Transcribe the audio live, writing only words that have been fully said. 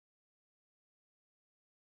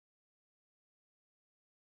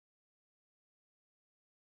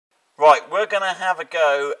Right, we're going to have a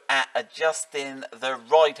go at adjusting the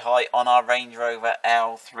ride height on our Range Rover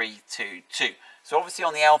L322. So obviously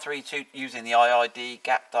on the L322 using the IID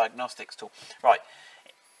GAP Diagnostics tool. Right,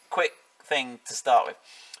 quick thing to start with.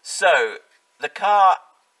 So the car,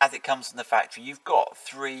 as it comes from the factory, you've got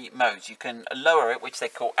 3 modes. You can lower it, which they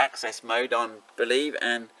call access mode, I believe,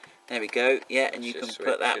 and there we go. Yeah, and you can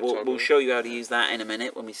put that. We'll show you how to use that in a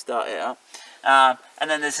minute when we start it up. And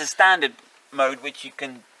then there's a standard mode, which you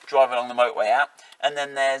can drive along the motorway at, and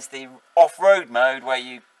then there's the off-road mode where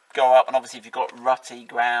you go up, and obviously if you've got rutty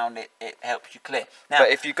ground, it helps you clear. Now, but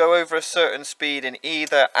if you go over a certain speed in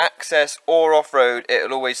either access or off-road,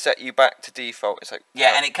 it'll always set you back to default. It's like,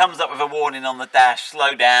 yeah, and it comes up with a warning on the dash,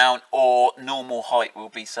 slow down, or normal height will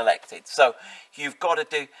be selected. So you've got to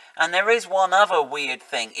do, and there is one other weird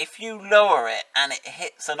thing. If you lower it and it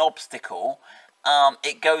hits an obstacle,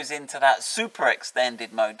 it goes into that super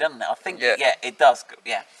extended mode, doesn't it? I think, yeah, it does.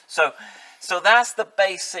 Yeah. So that's the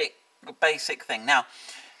basic thing. Now,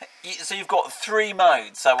 so you've got 3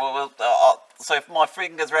 modes. So so if my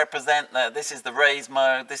fingers represent this is the race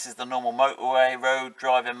mode, this is the normal motorway road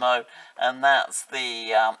driving mode, and that's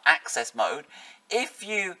the access mode. If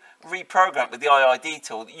you reprogram with the IID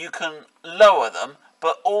tool, you can lower them,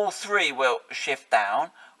 but all 3 will shift down,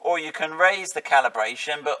 or you can raise the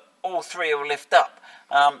calibration, but all 3 will lift up.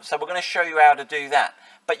 So we're going to show you how to do that.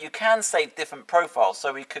 But you can save different profiles.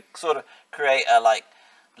 So we could sort of create a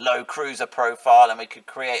low cruiser profile, and we could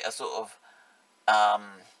create a sort of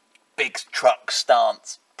big truck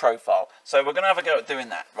stance profile. So we're going to have a go at doing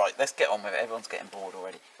that. Right, let's get on with it. Everyone's getting bored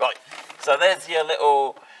already. Right, so there's your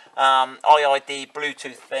little IID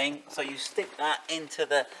Bluetooth thing. So you stick that into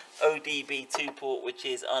the ODB2 port, which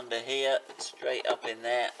is under here, straight up in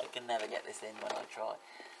there. I can never get this in when I try.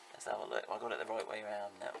 Let's have a look. I got it the right way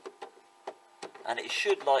around now, and it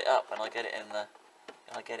should light up when I get it in the.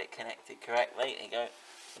 I get it connected correctly. There you go.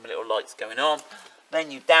 Some little lights going on.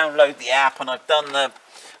 Then you download the app, and I've done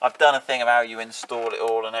a thing of how you install it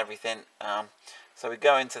all and everything. So we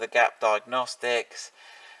go into the GAP Diagnostics,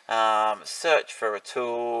 search for a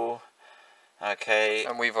tool. Okay.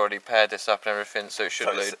 And we've already paired this up and everything, so it should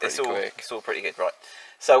load pretty quick. It's all pretty good, right?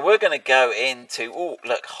 So we're going to go into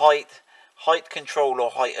look, height control or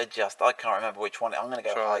height adjust. I can't remember which one. I'm going to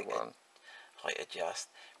go height adjust.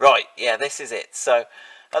 Right, yeah, this is it. So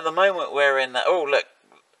at the moment we're in the, look,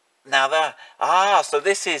 now that, so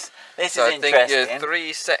this is interesting. I think your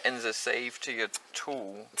 3 settings are saved to your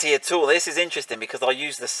tool. This is interesting because I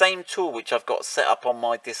use the same tool which I've got set up on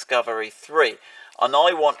my Discovery 3, and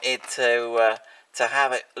I wanted to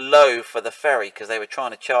have it low for the ferry because they were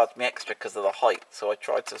trying to charge me extra because of the height. So I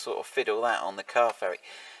tried to sort of fiddle that on the car ferry.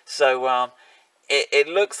 So it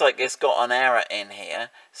looks like it's got an error in here.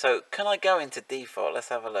 So can I go into default? Let's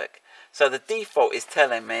have a look. So the default is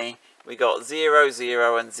telling me we got 0,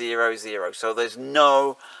 0 and 0, 0. So there's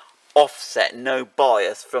no offset, no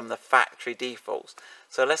bias from the factory defaults.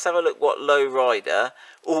 So let's have a look what low rider.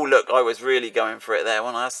 Oh, look, I was really going for it there.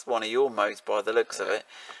 That's one of your modes by the looks of it.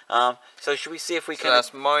 So should we see if we can... So that's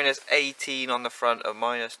 -18 on the front and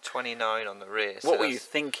 -29 on the rear. What were you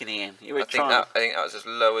thinking, Ian? You were I think that was as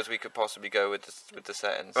low as we could possibly go with the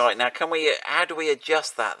settings. Right, now can we... How do we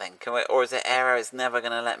adjust that then? Can we, or is it error? It's never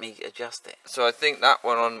going to let me adjust it. So I think that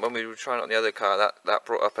one, when we were trying it on the other car, that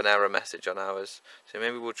brought up an error message on ours. So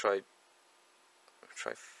maybe we'll try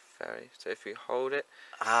ferry. So if we hold it...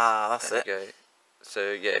 that's it. Go.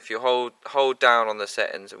 So yeah, if you hold down on the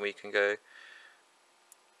settings, and we can go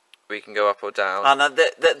up or down. Oh, no,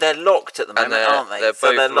 they're locked at the moment, aren't they?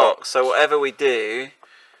 They're locked. So whatever we do,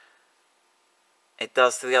 it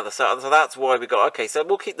does to the other. So that's why we got. Okay, so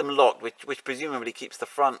we'll keep them locked, which presumably keeps the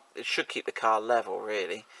front. It should keep the car level,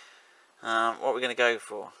 really. What are we going to go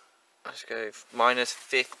for? Let's go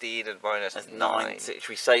 -15 and -9. Should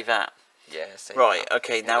we save that? Yeah, save right, that.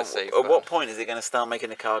 okay, now at what point is it going to start making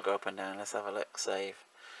the car go up and down? Let's have a look, save.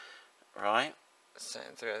 Right.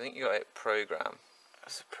 Setting through, I think you got it program.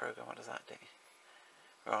 What's the program, what does that do?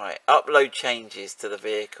 Right, upload changes to the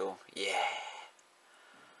vehicle, yeah.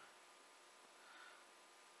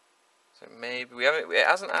 So maybe, it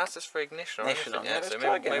hasn't asked us for ignition or anything yet, so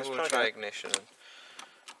maybe we'll try ignition.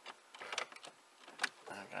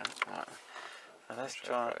 Okay, right. So let's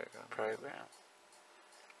try program.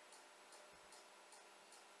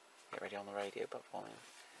 Get ready on the radio, but volume.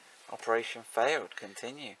 Operation failed.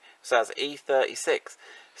 Continue. So that's E36.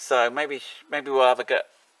 So maybe we'll have a go.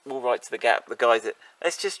 We'll write to the GAP. The guys that.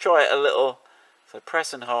 Let's just try it a little. So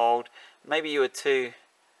press and hold. Maybe you were too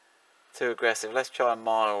aggressive. Let's try a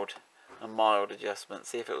mild adjustment.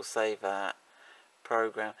 See if it will save that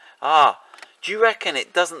program. Do you reckon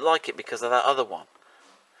it doesn't like it because of that other one?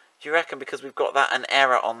 Do you reckon because we've got an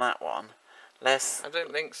error on that one? I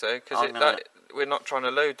don't think so, because we're not trying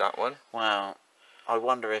to load that one. Wow. I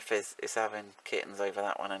wonder if it's having kittens over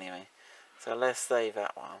that one anyway. So let's save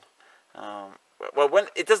that one. Well, when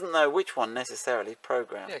it doesn't know which one necessarily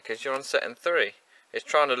program. Yeah, because you're on setting 3. It's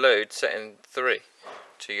trying to load setting 3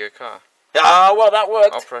 to your car. Ah, well, that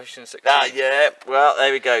worked. Operation succeed. Yeah, well,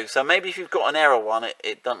 there we go. So maybe if you've got an error one,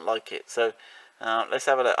 it doesn't like it. So let's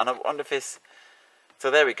have a look. And I wonder if it's... So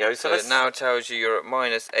there we go. So it now tells you you're at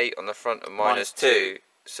 -8 on the front and -2.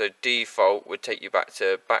 So default would take you back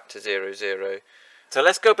to 0, 0. So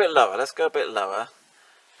let's go a bit lower. Let's go a bit lower.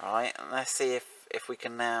 All right, and let's see if we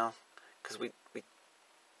can now... Because we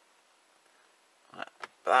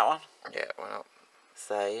that one? Yeah, it went up.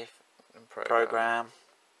 Save. And program.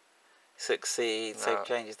 Succeed. No. Save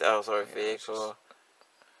changes. Oh, sorry, vehicle.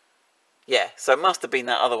 Yeah, so it must have been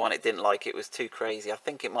that other one it didn't like. It was too crazy. I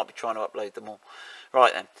think it might be trying to upload them all.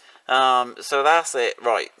 Right then. So that's it.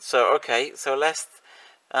 Right. So, okay. So let's...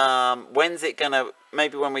 when's it going to...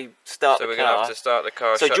 Maybe when we start the car. So we're going to have to start the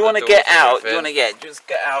car. So do you want to get out? Do you want to, just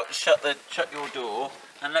get out, shut your door,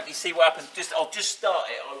 and let me see what happens. I'll just start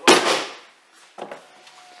it.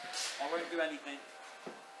 I won't do anything.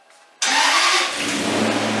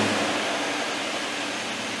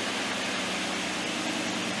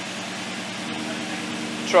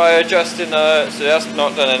 Try adjusting so that's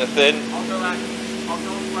not done anything. I'll go back now.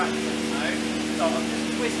 So I'm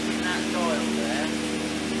just twisting that dial there.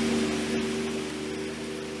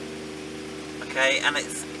 Okay, and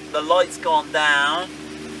the light's gone down.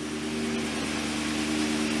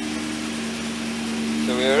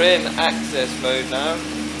 So we're in access mode now.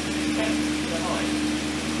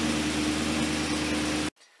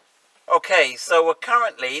 Okay, so we're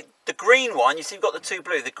currently, the green one, you see we've got the 2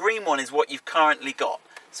 blue, the green one is what you've currently got.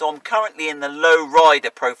 So I'm currently in the low rider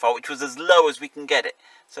profile, which was as low as we can get it.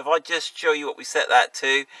 So if I just show you what we set that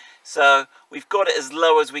to, so we've got it as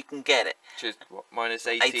low as we can get it. Which is what,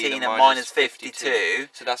 -18 and -52.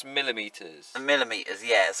 So that's millimeters. Millimeters,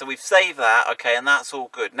 yeah. So we've saved that, okay, and that's all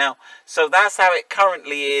good. Now, so that's how it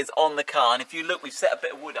currently is on the car. And if you look, we've set a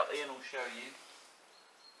bit of wood up here, and I'll show you.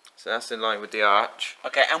 So that's in line with the arch.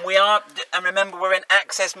 Okay, and remember we're in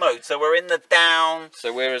access mode, so we're in the down.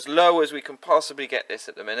 So we're as low as we can possibly get this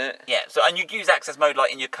at the minute. Yeah, so and you'd use access mode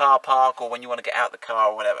like in your car park or when you want to get out the car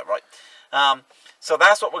or whatever, right? So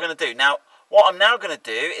that's what we're going to do. Now, what I'm now going to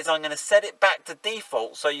do is I'm going to set it back to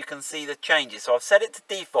default so you can see the changes. So I've set it to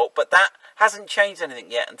default, but that hasn't changed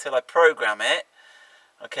anything yet until I program it.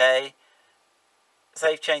 Okay.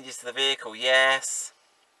 Save changes to the vehicle, yes.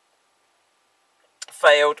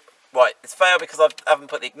 Failed. Right, it's failed because I haven't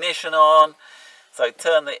put the ignition on. So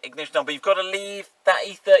turn the ignition on. But you've got to leave that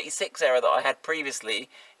E36 error that I had previously.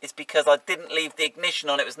 It's because I didn't leave the ignition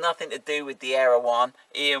on. It was nothing to do with the error one.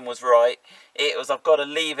 Ian was right. It was I've got to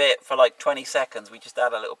leave it for like 20 seconds. We just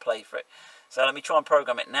had a little play for it. So let me try and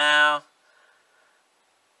program it now.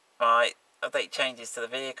 Right, update changes to the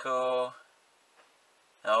vehicle.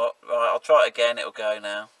 Oh, right, I'll try it again. It'll go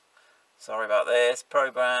now. Sorry about this.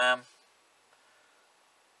 Program.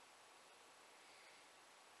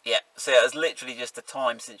 Yeah, so it's literally just the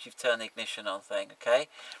time since you've turned the ignition on thing, okay?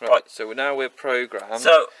 Right, so now we're programmed.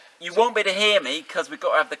 So, you won't be able to hear me because we've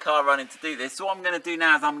got to have the car running to do this. So what I'm going to do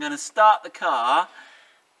now is I'm going to start the car,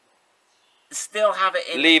 still have it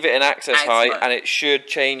in... Leave it in access height, and it should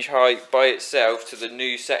change height by itself to the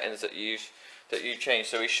new settings that you changed.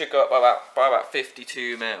 So it should go up by about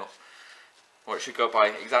 52 mil. Or it should go up by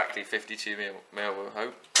exactly 52 mil, we'll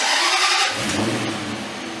hope.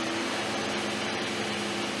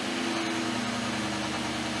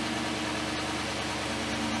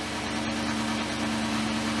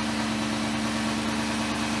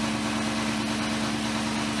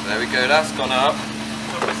 There we go, that's gone up,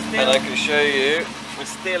 and I can show you. We're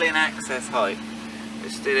still in access height.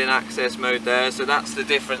 It's still in access mode there, so that's the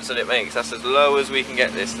difference that it makes. That's as low as we can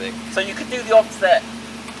get this thing. So you could do the offset.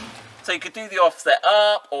 So you could do the offset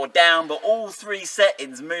up or down, but all 3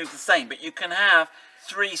 settings move the same. But you can have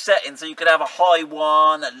 3 settings, so you could have a high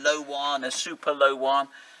one, a low one, a super low one.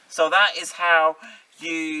 So that is how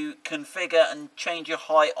you configure and change your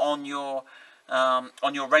height on your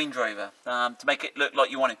Range Rover to make it look like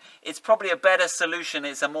you want it. It's probably a better solution.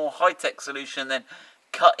 It's a more high-tech solution than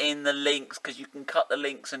cutting the links, because you can cut the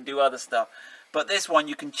links and do other stuff. But this one,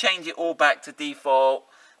 you can change it all back to default.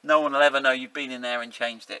 No one will ever know you've been in there and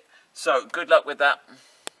changed it. So good luck with that.